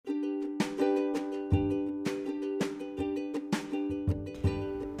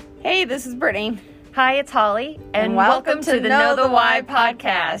Hey, this is Brittany. Hi, it's Holly, and welcome to the Know the Why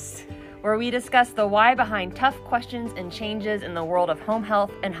podcast, where we discuss the why behind tough questions and changes in the world of home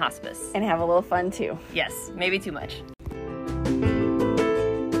health and hospice. And have a little fun too. Yes, maybe too much.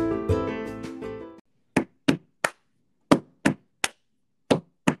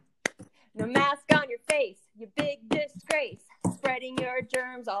 No mask on your face, you big disgrace, spreading your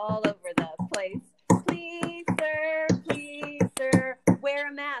germs all over the place. Please, sir, wear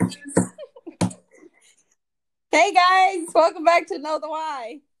a mask. Hey guys, welcome back to Know the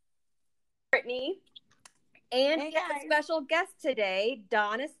Why. Brittany, and a special guest today,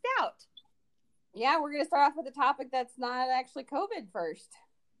 Donna Stout. Yeah, we're going to start off with a topic that's not actually COVID first.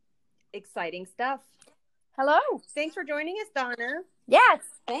 Exciting stuff. Hello. Thanks for joining us, Donna. Yes.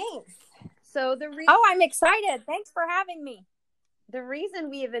 Thanks. So I'm excited. Thanks for having me. The reason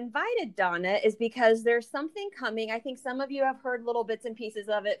we have invited Donna is because there's something coming. I think some of you have heard little bits and pieces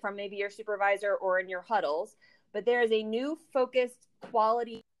of it from maybe your supervisor or in your huddles, but there is a new focused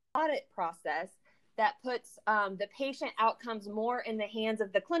quality audit process that puts the patient outcomes more in the hands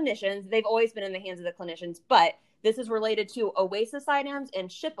of the clinicians. They've always been in the hands of the clinicians, but this is related to OASIS items and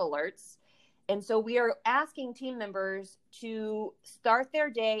SHIP alerts. And so we are asking team members to start their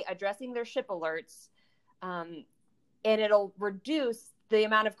day addressing their SHIP alerts, and it'll reduce the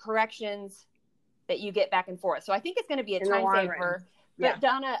amount of corrections that you get back and forth. So I think it's going to be a time saver. But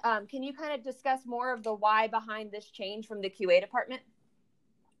Donna, can you kind of discuss more of the why behind this change from the QA department?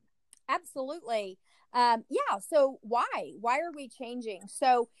 Absolutely. So why are we changing?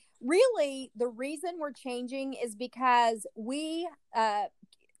 So really the reason we're changing is because we,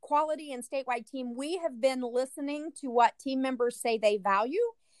 quality and statewide team, we have been listening to what team members say they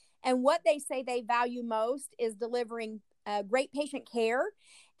value, and what they say they value most is delivering great patient care,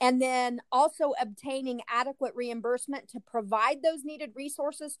 and then also obtaining adequate reimbursement to provide those needed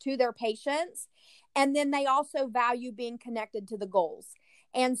resources to their patients. And then they also value being connected to the goals.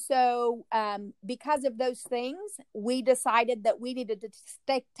 And so because of those things, we decided that we needed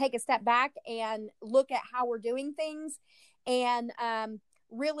to take a step back and look at how we're doing things, and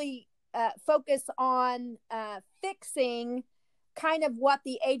really focus on fixing kind of what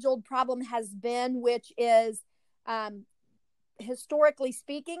the age-old problem has been, which is historically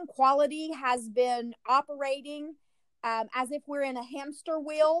speaking, quality has been operating as if we're in a hamster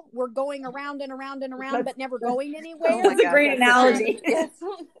wheel. We're going around and around and around, but never going anywhere. That's a great analogy.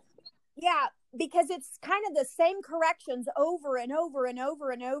 Yeah, because it's kind of the same corrections over and over and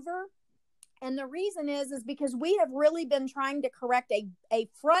over and over. And the reason is because we have really been trying to correct a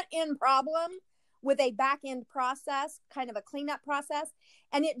front end problem with a back end process, kind of a cleanup process,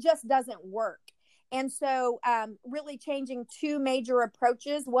 and it just doesn't work. And so really changing two major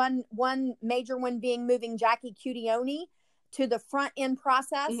approaches, one major one being moving Jackie Cutione to the front end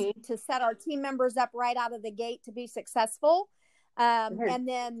process to set our team members up right out of the gate to be successful. And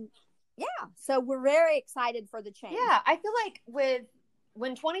then, so we're very excited for the change. Yeah, I feel like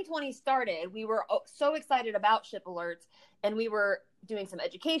when 2020 started, we were so excited about SHIP alerts, and we were doing some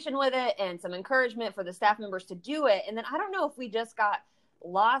education with it and some encouragement for the staff members to do it. And then I don't know if we just got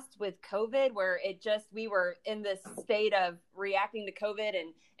lost with COVID, where we were in this state of reacting to COVID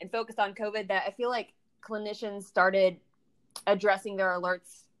and focused on COVID, that I feel like clinicians started addressing their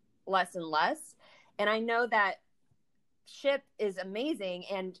alerts less and less. And I know that SHIP is amazing,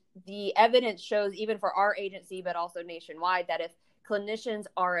 and the evidence shows, even for our agency, but also nationwide, that if clinicians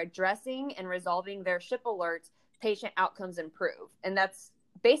are addressing and resolving their SHIP alerts, patient outcomes improve. And that's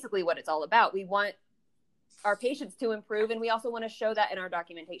basically what it's all about. We want our patients to improve, and we also want to show that in our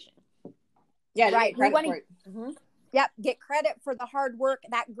documentation. Yeah, right. We want to, get credit for the hard work,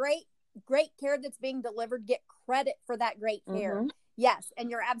 that great care that's being delivered. Get credit for that great care. Yes,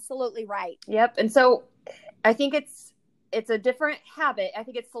 and you're absolutely right. Yep. And so I think it's a different habit. I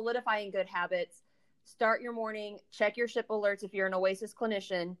think it's solidifying good habits. Start your morning, check your SHIP alerts if you're an OASIS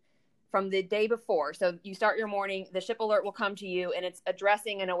clinician from the day before. So you start your morning, the SHIP alert will come to you, and it's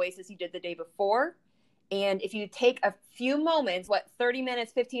addressing an OASIS you did the day before. And if you take a few moments, 30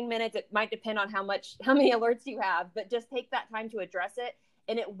 minutes, 15 minutes, it might depend on how many alerts you have, but just take that time to address it,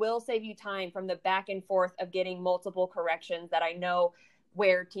 and it will save you time from the back and forth of getting multiple corrections that I know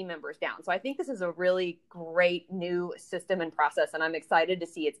wear team members down. So I think this is a really great new system and process, and I'm excited to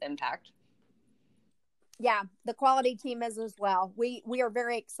see its impact. Yeah, the quality team is as well. We are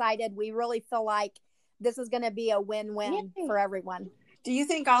very excited. We really feel like this is going to be a win-win for everyone. Do you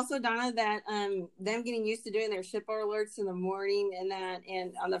think also, Donna, that them getting used to doing their SHIP alerts in the morning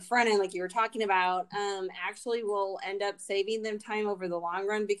and on the front end, like you were talking about, actually will end up saving them time over the long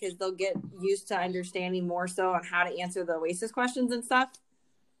run, because they'll get used to understanding more so on how to answer the OASIS questions and stuff?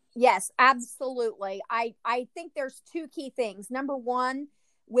 Yes, absolutely. I think there's two key things. Number one,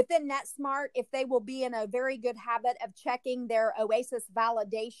 within NetSmart, if they will be in a very good habit of checking their OASIS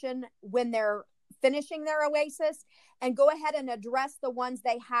validation when they're finishing their OASIS, and go ahead and address the ones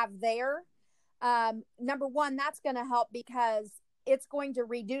they have there. Number one, that's going to help because it's going to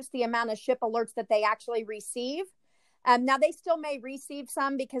reduce the amount of ship alerts that they actually receive. Now, they still may receive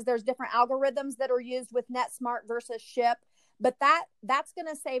some because there's different algorithms that are used with NetSmart versus ship, but that's going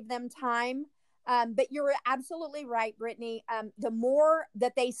to save them time. But you're absolutely right, Brittany. The more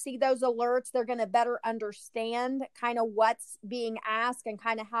that they see those alerts, they're going to better understand kind of what's being asked and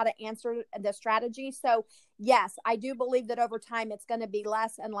kind of how to answer the strategy. So yes, I do believe that over time it's going to be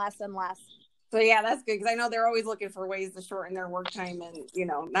less and less and less. So yeah, that's good, because I know they're always looking for ways to shorten their work time and,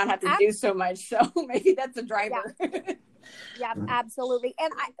 not have to do so much. So maybe that's a driver. Yeah, absolutely.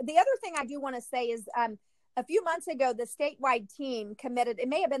 And the other thing I do want to say is a few months ago, the statewide team committed, it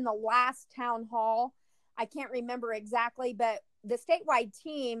may have been the last town hall, I can't remember exactly, but the statewide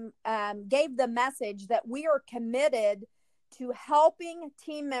team gave the message that we are committed to helping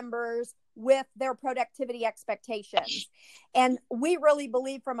team members with their productivity expectations. And we really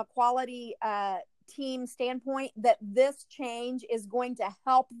believe from a quality team standpoint that this change is going to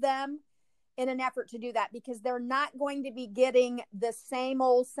help them in an effort to do that, because they're not going to be getting the same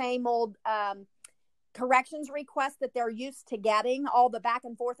old corrections requests that they're used to getting, all the back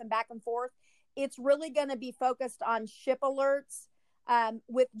and forth. It's really going to be focused on ship alerts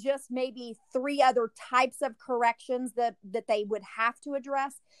with just maybe 3 other types of corrections that they would have to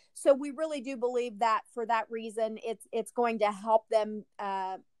address. So we really do believe that for that reason, it's going to help them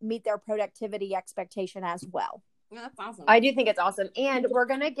meet their productivity expectation as well. That's awesome. I do think it's awesome. And we're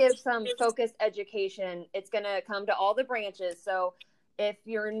going to give some focused education. It's going to come to all the branches. So if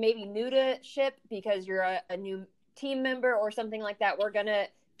you're maybe new to SHIP because you're a new team member or something like that, we're going to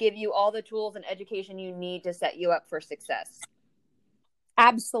give you all the tools and education you need to set you up for success.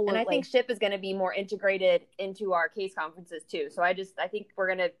 Absolutely. And I think SHIP is going to be more integrated into our case conferences too. So I think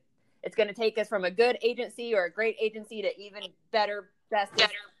it's going to take us from a good agency or a great agency to even better, best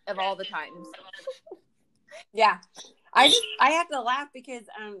of all the times. Yeah. I have to laugh because,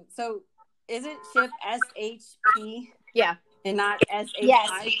 so isn't SHIP SHP? Yeah. And not SHIP? Yes.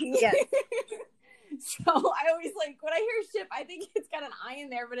 So I always when I hear SHIP, I think it's got an I in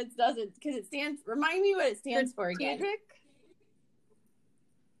there, but it doesn't, because remind me what it stands for again.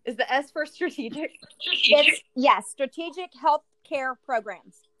 Is the S for strategic? Yes, strategic healthcare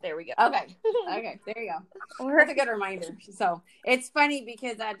programs. There we go. Okay, there you go. That's a good reminder. So it's funny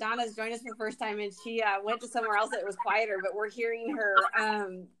because Donna's joined us for the first time, and she went to somewhere else that was quieter, but we're hearing her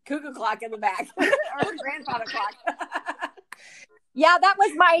cuckoo clock in the back, or her grandfather clock. Yeah, that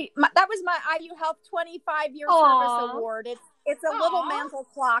was my IU Health 25-year service award. It's a little mantle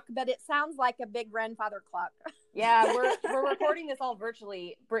clock, but it sounds like a big grandfather clock. Yeah, we're recording this all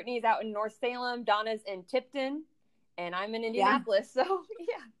virtually. Brittany's out in North Salem, Donna's in Tipton, and I'm in Indianapolis. Yeah. So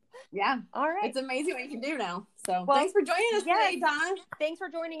yeah. All right. It's amazing what you can do now. So thanks for joining us today, Donna. Thanks for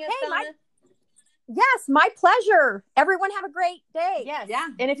joining us, Donna. Yes, my pleasure. Everyone have a great day. Yes. Yeah.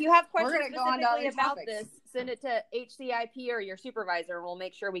 And if you have questions specifically about topics. this, send it to HCIP or your supervisor, and we'll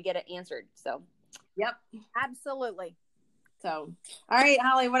make sure we get it answered. So. Yep. Absolutely. So, all right,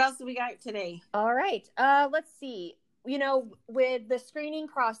 Holly, what else do we got today? All right. Let's see. With the screening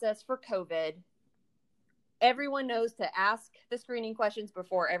process for COVID, everyone knows to ask the screening questions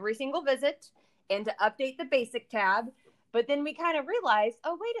before every single visit and to update the basic tab. But then we kind of realized,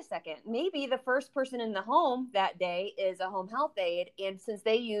 oh, wait a second, maybe the first person in the home that day is a home health aide. And since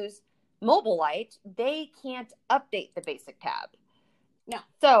they use Mobile Light, they can't update the basic tab. No.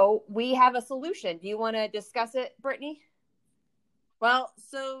 So we have a solution. Do you want to discuss it, Brittany? Well,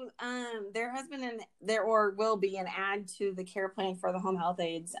 so there has been will be an add to the care plan for the home health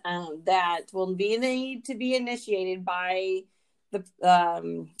aides that will need to be initiated by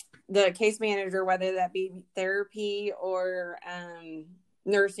the case manager, whether that be therapy or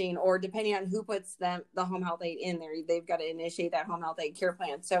nursing, or depending on who puts the home health aide in there, they've got to initiate that home health aide care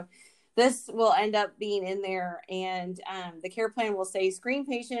plan. So this will end up being in there, and the care plan will say screen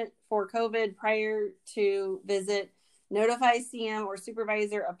patient for COVID prior to visit. Notify CM or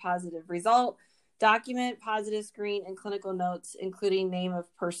supervisor of positive result, document positive screen and clinical notes, including name of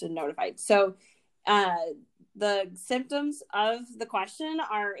person notified. So the symptoms of the question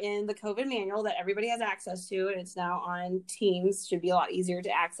are in the COVID manual that everybody has access to, and it's now on Teams. Should be a lot easier to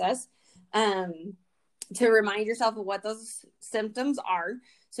access. To remind yourself of what those symptoms are.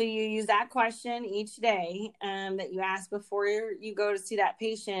 So you use that question each day that you ask before you go to see that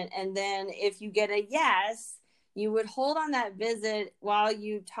patient. And then if you get a yes, you would hold on that visit while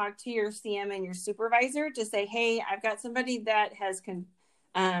you talk to your CM and your supervisor to say, hey, I've got somebody that has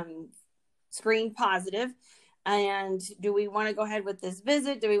screened positive. And do we want to go ahead with this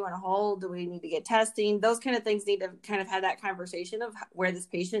visit? Do we want to hold? Do we need to get testing? Those kind of things need to kind of have that conversation of where this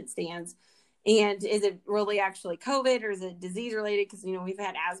patient stands. And is it really actually COVID, or is it disease related? Because, we've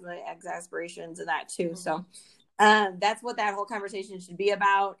had asthma exacerbations and that too. So that's what that whole conversation should be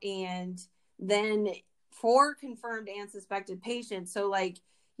about. And then for confirmed and suspected patients, so like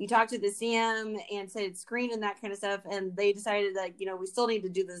you talk to the CM and said it's screened and that kind of stuff, and they decided that, we still need to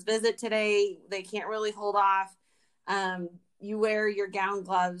do this visit today. They can't really hold off. You wear your gown,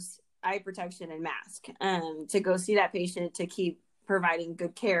 gloves, eye protection, and mask to go see that patient to keep providing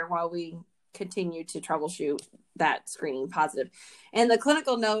good care while we continue to troubleshoot that screening positive. And the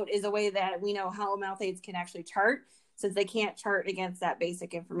clinical note is a way that we know how home health aides can actually chart, since they can't chart against that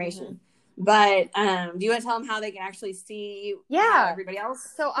basic information. Mm-hmm. But do you want to tell them how they can actually see how everybody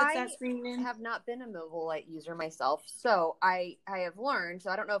else so puts that screening in? I have not been a Mobile Light user myself, so I have learned, so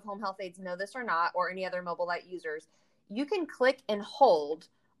I don't know if home health aides know this or not, or any other Mobile Light users, you can click and hold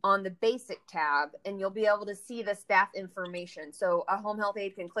on the basic tab and you'll be able to see the staff information. So a home health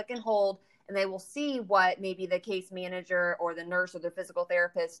aide can click and hold, and they will see what maybe the case manager or the nurse or the physical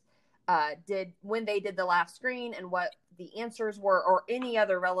therapist did when they did the last screen, and what the answers were, or any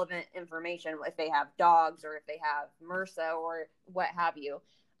other relevant information, if they have dogs or if they have MRSA or what have you.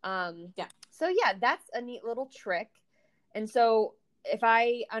 So that's a neat little trick. And so if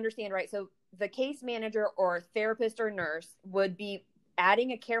I understand right, so the case manager or therapist or nurse would be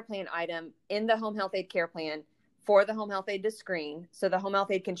adding a care plan item in the home health aide care plan for the home health aide to screen, so the home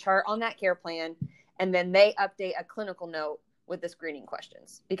health aide can chart on that care plan, and then they update a clinical note with the screening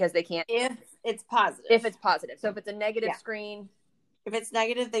questions, because they can't if it's positive. So if it's a negative screen, if it's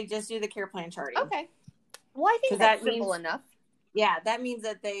negative, they just do the care plan charting. Okay. Well, I think that's simple enough. Yeah, that means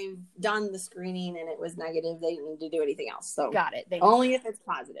that they've done the screening and it was negative. They didn't need to do anything else. So got it. Only if it's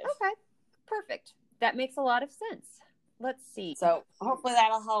positive. Okay. Perfect. That makes a lot of sense. Let's see. So hopefully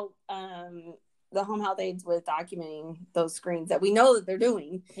that'll help the home health aides with documenting those screens that we know that they're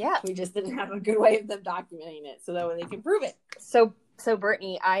doing. Yeah. We just didn't have a good way of them documenting it, so that way they can prove it. So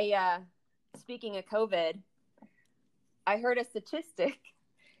Brittany, speaking of COVID, I heard a statistic.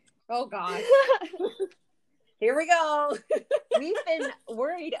 Oh gosh. Here we go. We've been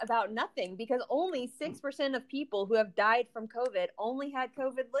worried about nothing, because only 6% of people who have died from COVID only had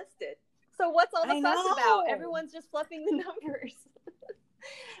COVID listed. So what's all the fuss about? Everyone's just fluffing the numbers.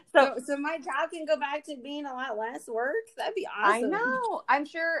 So my job can go back to being a lot less work. That'd be awesome. I know. I'm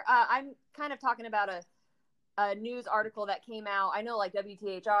sure. I'm kind of talking about a news article that came out. I know, like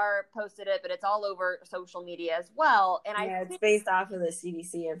WTHR posted it, but it's all over social media as well. And it's based off of the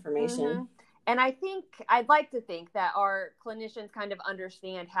CDC information. Mm-hmm. And I'd like to think that our clinicians kind of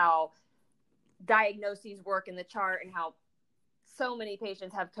understand how diagnoses work in the chart, and how so many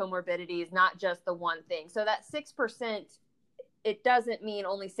patients have comorbidities, not just the one thing. So that 6%. It doesn't mean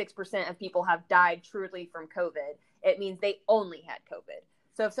only 6% of people have died truly from COVID. It means they only had COVID.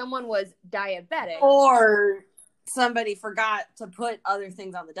 So if someone was diabetic, or somebody forgot to put other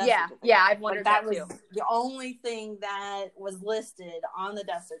things on the death certificate. Yeah, I've wondered that too. Was the only thing that was listed on the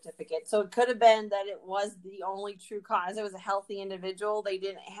death certificate. So it could have been that it was the only true cause. It was a healthy individual. They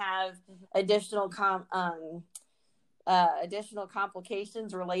didn't have additional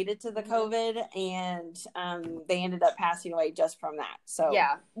complications related to the COVID, and they ended up passing away just from that. So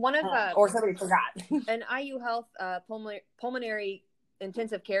one of or somebody forgot. An IU Health pulmonary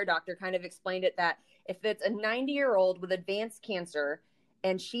intensive care doctor kind of explained it, that if it's a 90-year-old with advanced cancer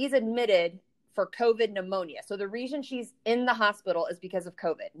and she's admitted for COVID pneumonia, so the reason she's in the hospital is because of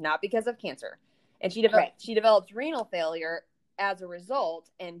COVID, not because of cancer, and she develops renal failure as a result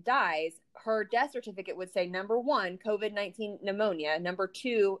and dies, her death certificate would say, number 1, COVID-19 pneumonia, number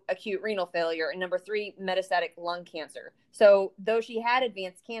 2, acute renal failure, and number 3, metastatic lung cancer. So though she had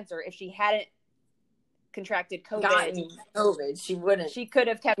advanced cancer, if she hadn't contracted COVID, she could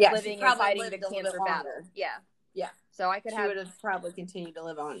have kept living and fighting the cancer battle. Yeah. So she would have probably continued to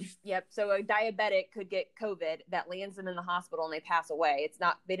live on. Yep. So a diabetic could get COVID that lands them in the hospital and they pass away. It's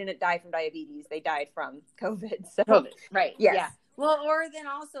not, they didn't die from diabetes. They died from COVID. So COVID. Right. Yes. Yeah. Well, or then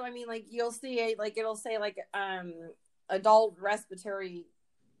also, I mean, like you'll see it'll say adult respiratory,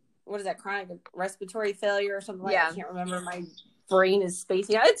 what is that, chronic respiratory failure or something like that. I can't remember. My brain is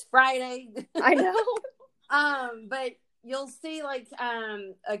spacing out. It's Friday. I know. But you'll see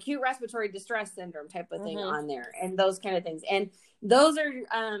acute respiratory distress syndrome type of thing on there, and those kind of things. And those are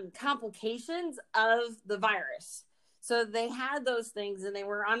complications of the virus. So they had those things and they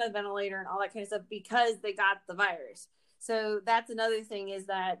were on a ventilator and all that kind of stuff because they got the virus. So that's another thing, is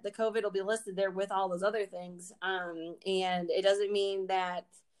that the COVID will be listed there with all those other things. And it doesn't mean that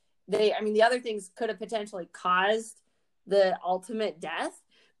the other things could have potentially caused the ultimate death,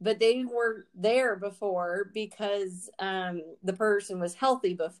 but they were there before because the person was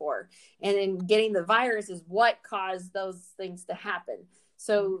healthy before. And then getting the virus is what caused those things to happen.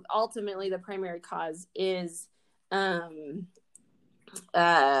 So ultimately the primary cause is COVID.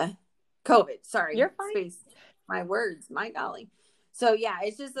 Sorry. You're fine. Space. My words, my golly. So yeah,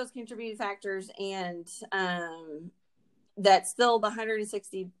 it's just those contributing factors, and that's still the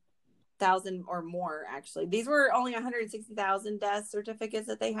 160,000 or more. Actually, these were only 160,000 death certificates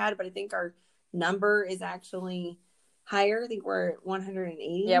that they had, but I think our number is actually higher. I think we're at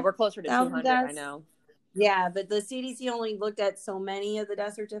 180. Yeah, we're closer to 200. Deaths. I know. Yeah, but the CDC only looked at so many of the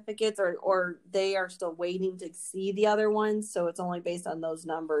death certificates, or they are still waiting to see the other ones, so it's only based on those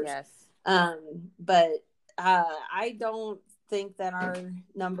numbers. Yes. But I don't think that our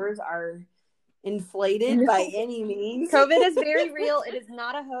numbers are inflated by any means. COVID is very real. It is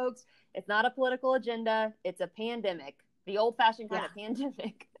not a hoax. It's not a political agenda. It's a pandemic, the old-fashioned kind of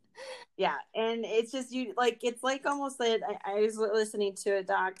pandemic. Yeah, and it's just it's like almost that I was listening to a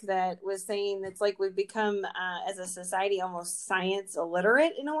doc that was saying it's like we've become as a society almost science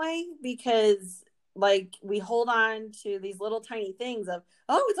illiterate in a way, because like we hold on to these little tiny things of,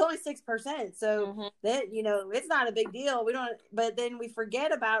 oh, it's only 6%, so that it's not a big deal, we don't, but then we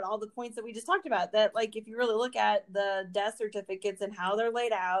forget about all the points that we just talked about, that like if you really look at the death certificates and how they're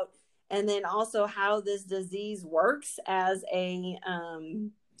laid out, and then also how this disease works as a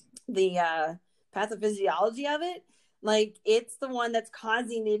the pathophysiology of it, like it's the one that's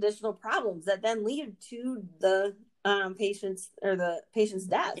causing the additional problems that then lead to the patient's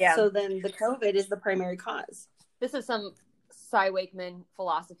death. Yeah. So then the COVID is the primary cause. This is some Cy Wakeman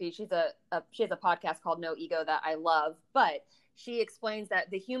philosophy. She has a podcast called No Ego that I love, but she explains that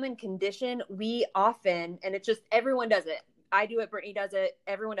the human condition, we often, and it's just, everyone does it. I do it. Brittany does it.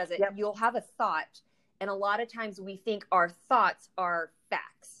 Everyone does it. Yep. You'll have a thought, and a lot of times we think our thoughts are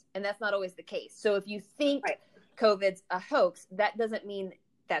facts, and that's not always the case. So if you think COVID's a hoax, that doesn't mean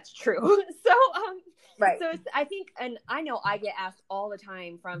that's true. So, so I think, and I know I get asked all the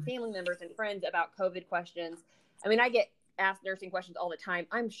time from family members and friends about COVID questions. I mean, I get asked nursing questions all the time.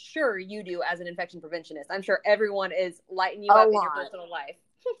 I'm sure you do as an infection preventionist. I'm sure everyone is lighting you up in your personal life.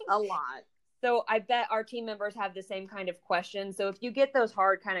 A lot. So I bet our team members have the same kind of questions. So if you get those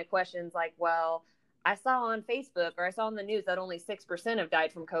hard kind of questions like, well, I saw on Facebook or I saw on the news that only 6% have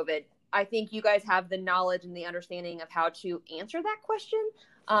died from COVID, I think you guys have the knowledge and the understanding of how to answer that question.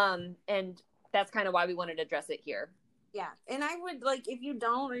 And that's kind of why we wanted to address it here. Yeah. And I would, like, if you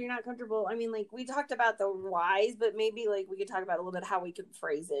don't, or you're not comfortable, I mean, like, we talked about the whys, but maybe, like, we could talk about a little bit how we could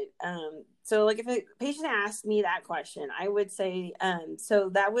phrase it. So, like, if a patient asked me that question, I would say, so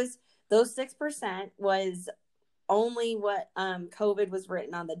that was, those 6% was only what COVID was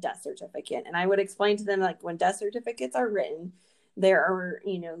written on the death certificate. And I would explain to them, like, when death certificates are written, there are,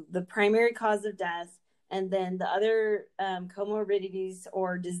 the primary cause of death, and then the other comorbidities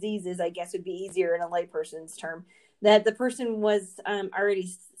or diseases, I guess would be easier in a layperson's term, that the person was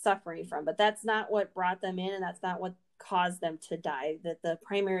already suffering from. But that's not what brought them in, and that's not what caused them to die. That the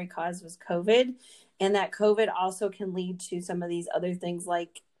primary cause was COVID, and that COVID also can lead to some of these other things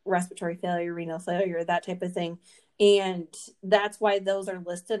like respiratory failure, renal failure, that type of thing. And that's why those are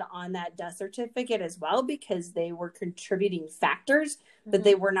listed on that death certificate as well, because they were contributing factors, but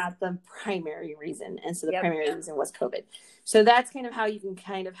they were not the primary reason. And so the primary reason was COVID. So that's kind of how you can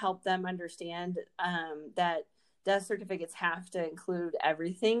kind of help them understand that death certificates have to include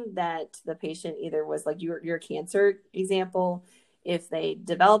everything that the patient either was, like your cancer example, if they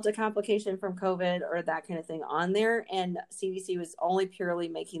developed a complication from COVID or that kind of thing on there. And CDC was only purely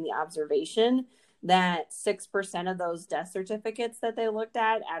making the observation that 6% of those death certificates that they looked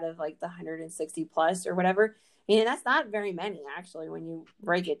at out of like the 160 plus or whatever, and that's not very many actually when you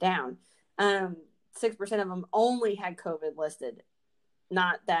break it down. 6% of them only had COVID listed,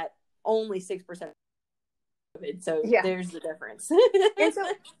 not that only 6% COVID. So there's the difference. And so,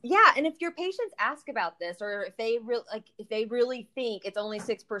 and if your patients ask about this, or if they really think it's only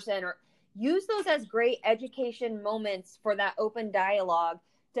 6%, or use those as great education moments for that open dialogue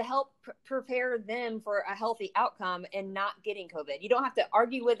to help prepare them for a healthy outcome and not getting COVID. You don't have to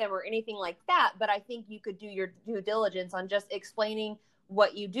argue with them or anything like that, but I think you could do your due diligence on just explaining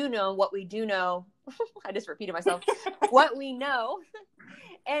what you do know, what we do know. I just repeated myself. What we know,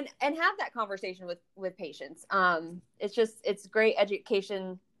 and have that conversation with patients. It's great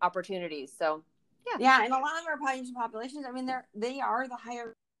education opportunities. So Yeah, and a lot of our patient populations, I mean, they are the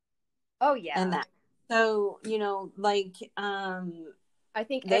higher. Oh yeah. In that. So, like, I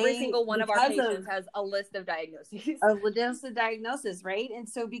think every single one of our patients has a list of diagnoses. A list of diagnosis, right? And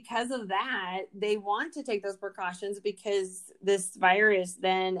so because of that, they want to take those precautions because this virus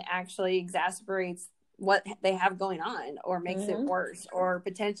then actually exacerbates what they have going on or makes it worse or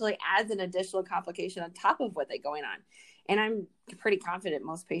potentially adds an additional complication on top of what they going on. And I'm pretty confident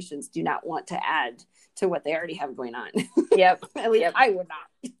most patients do not want to add to what they already have going on. Yep. At least I would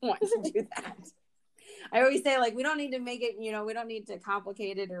not want to do that. I always say, like, we don't need to make it, we don't need to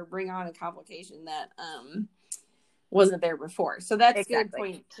complicate it or bring on a complication that wasn't there before. So that's a good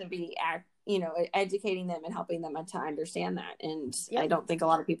point to be, educating them and helping them to understand that. And I don't think a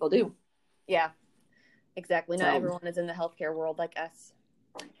lot of people do. Yeah, exactly. Not everyone is in the healthcare world like us.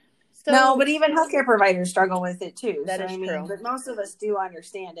 So, no, but even healthcare providers struggle with it too. That is true. But most of us do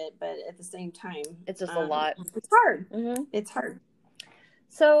understand it. But at the same time, it's just a lot. It's hard. It's hard.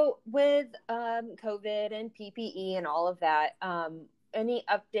 So with COVID and PPE and all of that, any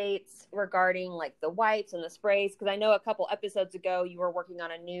updates regarding like the wipes and the sprays? Because I know a couple episodes ago you were working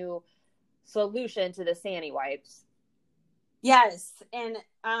on a new solution to the Sani wipes. Yes, and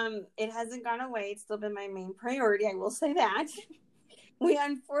it hasn't gone away. It's still been my main priority. I will say that. We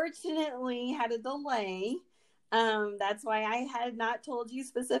unfortunately had a delay. That's why I had not told you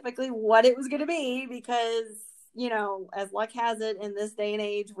specifically what it was going to be because, as luck has it in this day and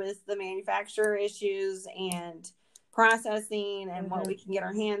age with the manufacturer issues and processing and what we can get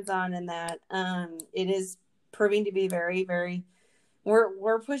our hands on and that, it is proving to be very, very,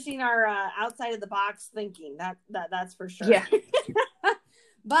 we're pushing our outside of the box thinking that's for sure. Yeah.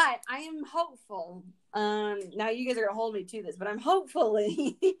 But I am hopeful. Now you guys are gonna hold me to this, but I'm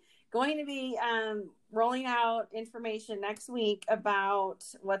hopefully going to be rolling out information next week about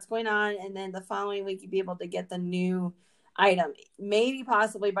what's going on, and then the following week you'll be able to get the new item, maybe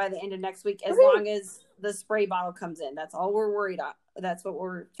possibly by the end of next week, as long as the spray bottle comes in. That's all we're worried about. That's what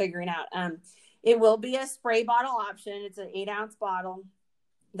we're figuring out. It will be a spray bottle option. It's an 8-ounce bottle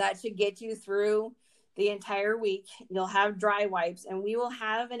that should get you through the entire week. You'll have dry wipes, and we will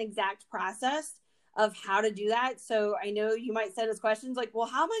have an exact process of how to do that. So I know you might send us questions like, well,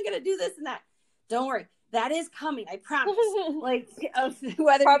 how am I going to do this and that? Don't worry. That is coming. I promise. Like,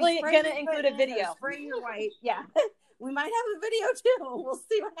 whether probably going to include a video. Spray your wipe. Yeah. We might have a video too. We'll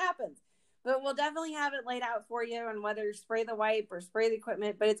see what happens. But we'll definitely have it laid out for you on whether spray the wipe or spray the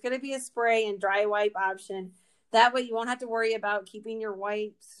equipment. But it's going to be a spray and dry wipe option. That way you won't have to worry about keeping your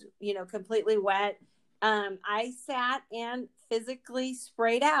wipes, completely wet. I sat and physically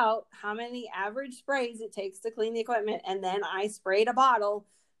sprayed out how many average sprays it takes to clean the equipment. And then I sprayed a bottle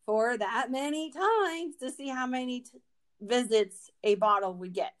for that many times to see how many visits a bottle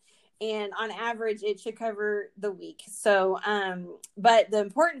would get. And on average, it should cover the week. So, but the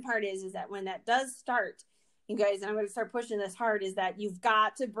important part is that when that does start, you guys, and I'm going to start pushing this hard, is that you've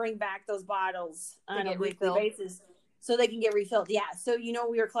got to bring back those bottles on a weekly basis so they can get refilled. Yeah. So,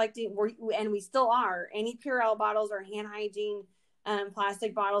 we are collecting, and we still are, any Purell bottles or hand hygiene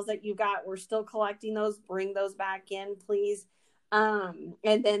plastic bottles that you got, we're still collecting those. Bring those back in, please. And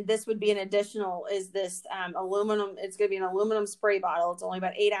then this would be an additional, is this aluminum. It's going to be an aluminum spray bottle. It's only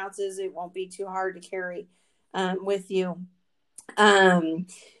about 8 ounces. It won't be too hard to carry with you.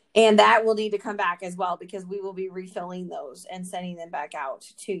 And that will need to come back as well, because we will be refilling those and sending them back out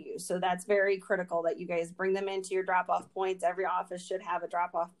to you. So that's very critical that you guys bring them into your drop-off points. Every office should have a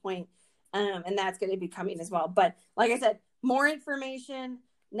drop-off point. And that's going to be coming as well. But like I said, more information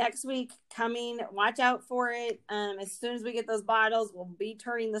next week coming. Watch out for it. As soon as we get those bottles, we'll be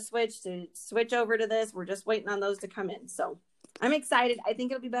turning the switch to switch over to this. We're just waiting on those to come in. So I'm excited. I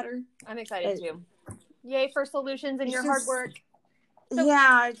think it'll be better. I'm excited too. Yay for solutions and your hard work. So,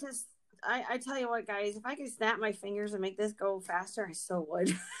 yeah, I tell you what, guys, if I could snap my fingers and make this go faster, I so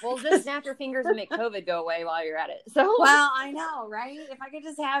would. Well, just snap your fingers and make COVID go away while you're at it. So, well, I know, right? If I could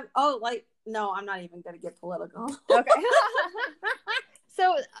just have, no, I'm not even going to get political. Okay.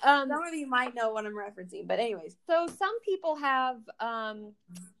 So, some of you might know what I'm referencing, but anyways. So some people have,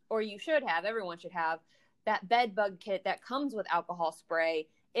 or you should have, everyone should have, that bed bug kit that comes with alcohol spray.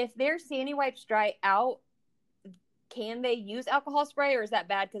 If their Sani wipes dry out, can they use alcohol spray, or is that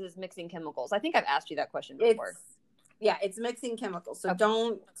bad because it's mixing chemicals? I think I've asked you that question before. It's mixing chemicals. So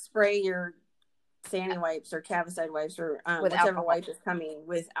don't spray your Sani wipes or Cavicide wipes or whichever wipe is coming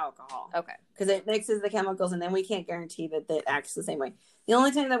with alcohol. Okay. Because it mixes the chemicals, and then we can't guarantee that it acts the same way. The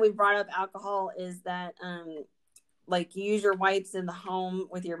only time that we brought up alcohol is that, you use your wipes in the home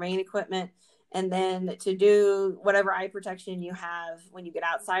with your main equipment, And then to do whatever eye protection you have when you get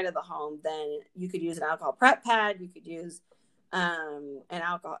outside of the home, then you could use an alcohol prep pad. You could use the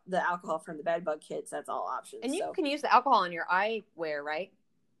alcohol from the bed bug kits. That's all options. And you can use the alcohol on your eyewear, right?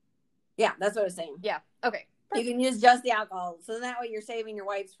 Yeah, that's what I was saying. Yeah. Okay. You can use just the alcohol. So that way you're saving your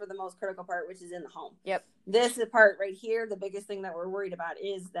wipes for the most critical part, which is in the home. Yep. This part right here, the biggest thing that we're worried about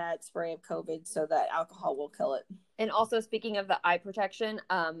is that spray of COVID, so that alcohol will kill it. And also, speaking of the eye protection,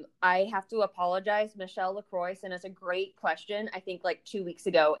 I have to apologize. Michelle LaCroix sent us a great question, I think like 2 weeks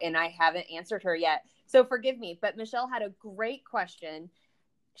ago, and I haven't answered her yet. So forgive me, but Michelle had a great question.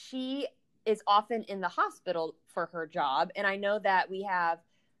 She is often in the hospital for her job. And I know that we have,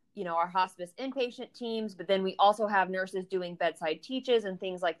 you know, our hospice inpatient teams, but then we also have nurses doing bedside teaches and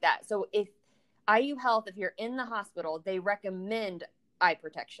things like that. So if IU Health, if you're in the hospital, they recommend eye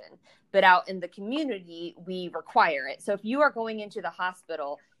protection, but out in the community, we require it. So if you are going into the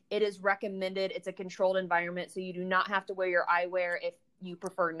hospital, it is recommended. It's a controlled environment, so you do not have to wear your eyewear if you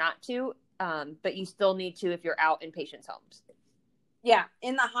prefer not to, but you still need to if you're out in patients' homes. Yeah.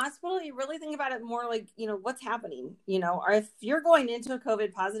 In the hospital, you really think about it more like, you know, what's happening, you know, or if you're going into a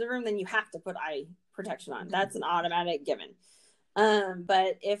COVID positive room, then you have to put eye protection on. That's an automatic given.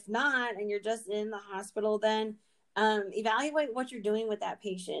 But if not, and you're just in the hospital, then evaluate what you're doing with that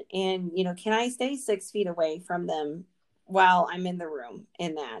patient. And, you know, can I stay 6 feet away from them while I'm in the room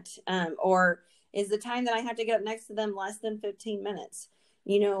in that? Or is the time that I have to get up next to them less than 15 minutes?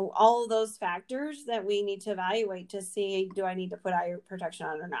 You know, all of those factors that we need to evaluate to see, do I need to put eye protection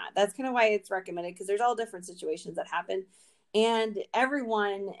on or not? That's kind of why it's recommended, because there's all different situations that happen. And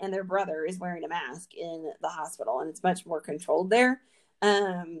everyone and their brother is wearing a mask in the hospital, and it's much more controlled there.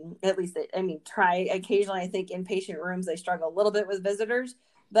 At least, occasionally, I think in patient rooms, they struggle a little bit with visitors,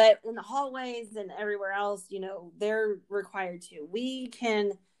 but in the hallways and everywhere else, you know, they're required to. We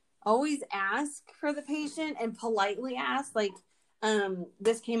can always ask for the patient and politely ask, like,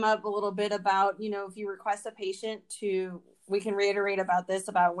 this came up a little bit about, you know, if you request a patient to, we can reiterate about this,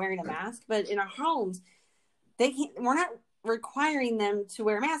 about wearing a mask, but in our homes, we're not requiring them to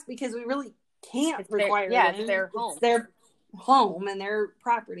wear a mask because we really can't require them. It's their home. It's their home and their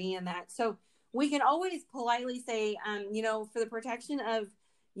property and that. So we can always politely say, you know, for the protection of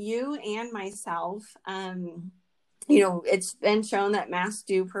you and myself, you know, it's been shown that masks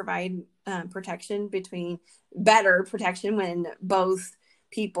do provide better protection when both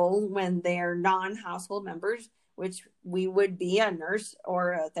people, when they're non-household members, which we would be a nurse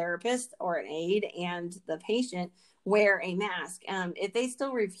or a therapist or an aide, and the patient wear a mask. If they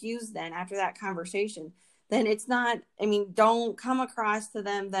still refuse then after that conversation, then it's not, I mean, don't come across to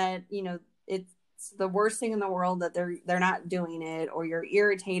them that, you know, it's the worst thing in the world that they're not doing it, or you're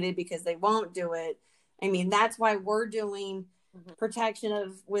irritated because they won't do it. I mean, that's why we're doing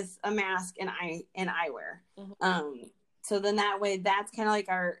protection with a mask and eyewear. Mm-hmm. So then that way, that's kind of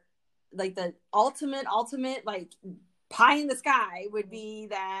like the ultimate, like pie in the sky would be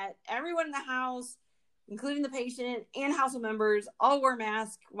that everyone in the house, including the patient and household members, all wore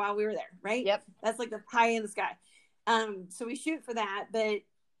masks while we were there, right? Yep. That's like the pie in the sky. So we shoot for that, but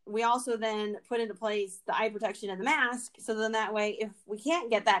we also then put into place the eye protection and the mask. So then that way, if we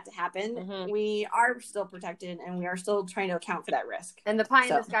can't get that to happen, we are still protected and we are still trying to account for that risk. And the pie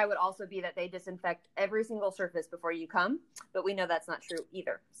in the sky would also be that they disinfect every single surface before you come, but we know that's not true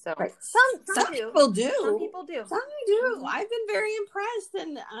either. So right. some people do. Some people do. Some do. I've been very impressed,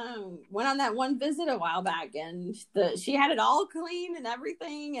 and went on that one visit a while back, and she had it all clean and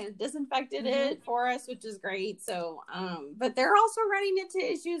everything, and disinfected it for us, which is great. So, but they're also running into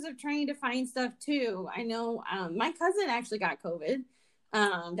issues of trying to find stuff too. I know my cousin actually got COVID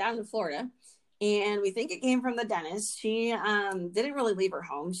down in Florida, and we think it came from the dentist. She didn't really leave her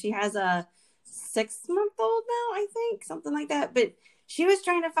home. She has a 6-month-old now, I think, something like that. But she was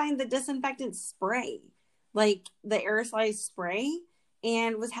trying to find the disinfectant spray, like the aerosolized spray,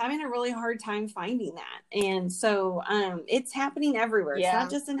 and was having a really hard time finding that. And so it's happening everywhere. Yeah. It's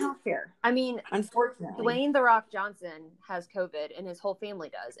not just in healthcare. I mean, unfortunately, Dwayne "The Rock" Johnson has COVID, and his whole family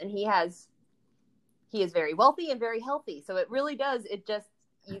does, and he is very wealthy and very healthy. So it really does.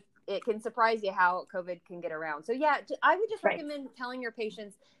 It can surprise you how COVID can get around. So yeah, I would just recommend telling your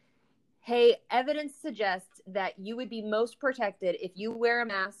patients, hey, evidence suggests that you would be most protected if you wear a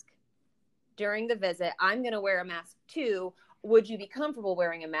mask during the visit. I'm going to wear a mask too. Would you be comfortable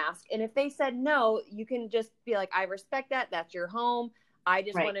wearing a mask? And if they said no, you can just be like, I respect that. That's your home. I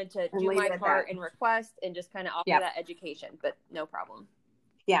just wanted to do my part and request and just kind of offer that education, but no problem.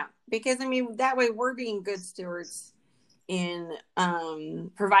 Yeah. Because I mean, that way we're being good stewards in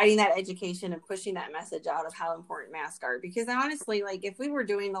providing that education and pushing that message out of how important masks are. Because honestly, like if we were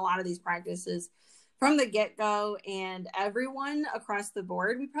doing a lot of these practices from the get-go and everyone across the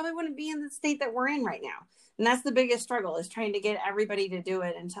board, we probably wouldn't be in the state that we're in right now. And that's the biggest struggle, is trying to get everybody to do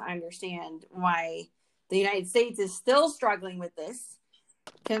it and to understand why the United States is still struggling with this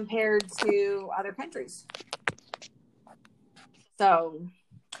compared to other countries. So,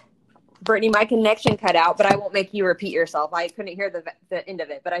 Brittany, my connection cut out, but I won't make you repeat yourself. I couldn't hear the end of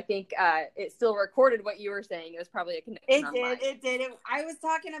it, but I think it still recorded what you were saying. It was probably a connection. It did. I was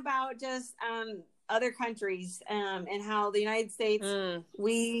talking about just other countries and how the United States,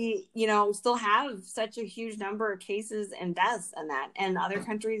 we, still have such a huge number of cases and deaths and that, and other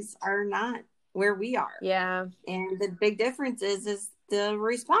countries are not where we are. Yeah. And the big difference is the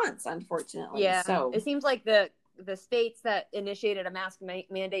response, unfortunately. Yeah. So it seems like the states that initiated a mask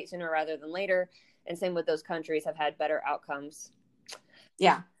mandate sooner rather than later, and same with those countries, have had better outcomes.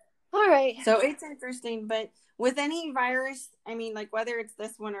 Yeah. All right. So it's interesting, but with any virus, I mean, like whether it's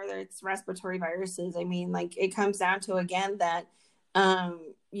this one or it's respiratory viruses, I mean, like it comes down to, again, that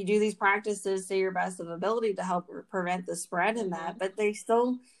you do these practices to your best of ability to help prevent the spread and that, but they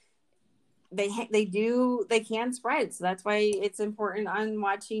still, they can spread. So that's why it's important on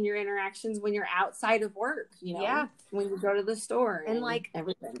watching your interactions when you're outside of work, when you go to the store and like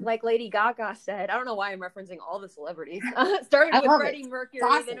everything. Like Lady Gaga said, I don't know why I'm referencing all the celebrities. Started with Freddie Mercury,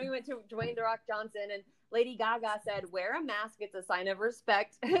 awesome. Then we went to Dwayne The Rock Johnson, and Lady Gaga said, wear a mask. It's a sign of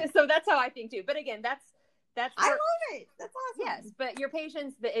respect. So that's how I think too. But again, that's I love it. That's awesome. Yes, but your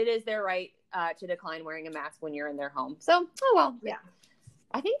patients, it is their right to decline wearing a mask when you're in their home. So, oh well. Yeah.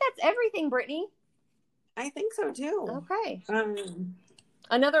 I think that's everything, Brittany. I think so too. Okay.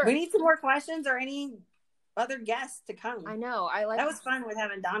 We need some more questions or any other guests to come. I know. That was fun with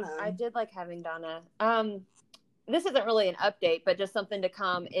having Donna. I did like having Donna. This isn't really an update, but just something to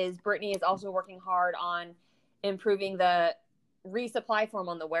come is Brittany is also working hard on improving the resupply form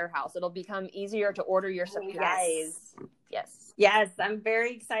on the warehouse. It'll become easier to order your supplies. Yes, I'm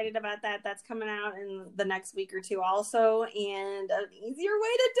very excited about that. That's coming out in the next week or two also, and an easier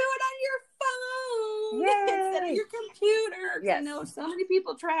way to do it on your phone instead of your computer. Yes. I know so many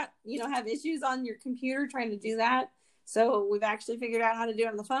people have issues on your computer trying to do that. So we've actually figured out how to do it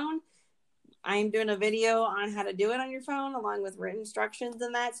on the phone. I'm doing a video on how to do it on your phone along with written instructions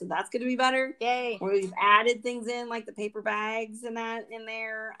and that. So that's going to be better. Yay. We've added things in like the paper bags and that in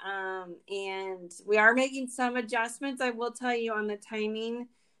there. And we are making some adjustments, I will tell you, on the timing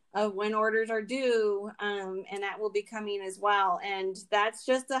of when orders are due. And that will be coming as well. And that's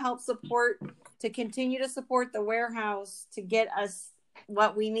just to help to continue to support the warehouse to get us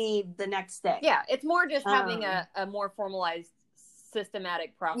what we need the next day. Yeah. It's more just having a more formalized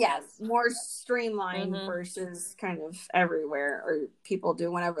systematic process. Yes, more streamlined versus kind of everywhere, or people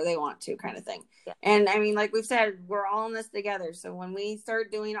do whenever they want to kind of thing. Yeah. And I mean, like we've said, we're all in this together. So when we start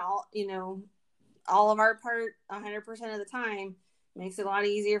doing all of our part 100% of the time, makes it a lot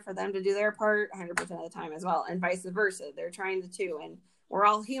easier for them to do their part 100% of the time as well, and vice versa. They're trying to too, and we're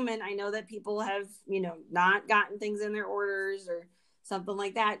all human. I know that people have, not gotten things in their orders or something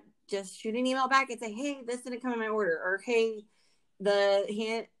like that. Just shoot an email back and say, hey, this didn't come in my order, or hey,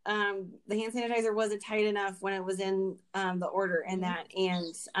 the hand sanitizer wasn't tight enough when it was in the order and that,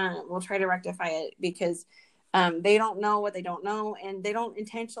 and we'll try to rectify it, because they don't know what they don't know, and they don't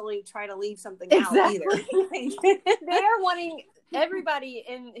intentionally try to leave something out either. They are wanting everybody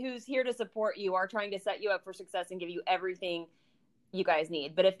who's here to support you are trying to set you up for success and give you everything you guys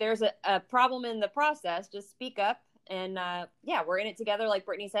need. But if there's a problem in the process, just speak up, and we're in it together, like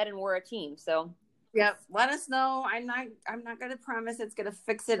Brittany said, and we're a team. So yep. Let us know. I'm not going to promise it's going to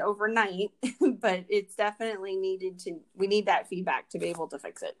fix it overnight, but it's definitely we need that feedback to be able to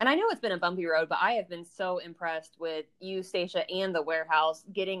fix it. And I know it's been a bumpy road, but I have been so impressed with you, Stacia, and the warehouse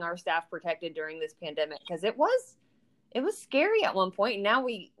getting our staff protected during this pandemic, because it was scary at one point. And now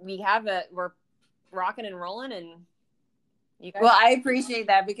we're rocking and rolling, and you guys. Well, I appreciate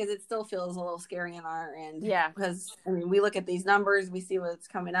that, because it still feels a little scary on our end. Yeah. Because we look at these numbers, we see what's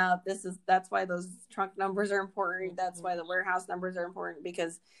coming up. That's why those trunk numbers are important. That's why the warehouse numbers are important,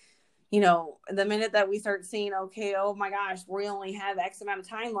 because, the minute that we start seeing, okay, oh my gosh, we only have X amount of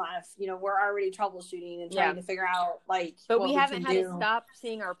time left, we're already troubleshooting and trying to figure out but we haven't had to stop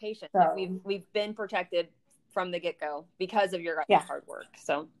seeing our patients. So. We've been protected from the get-go because of your guys' hard work.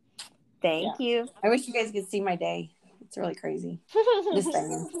 So thank you. I wish you guys could see my day. It's really crazy. Just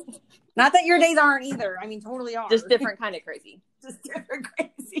saying. Not that your days aren't either. I mean, totally are. Just different kind of crazy. Just different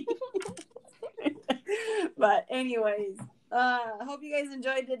crazy. But anyways, I hope you guys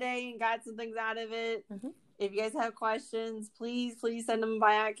enjoyed today and got some things out of it. If you guys have questions, please send them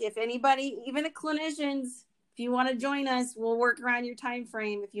back. If anybody, even the clinicians, if you want to join us, we'll work around your time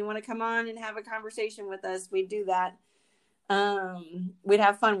frame. If you want to come on and have a conversation with us, we do that. We'd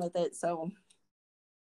have fun with it. So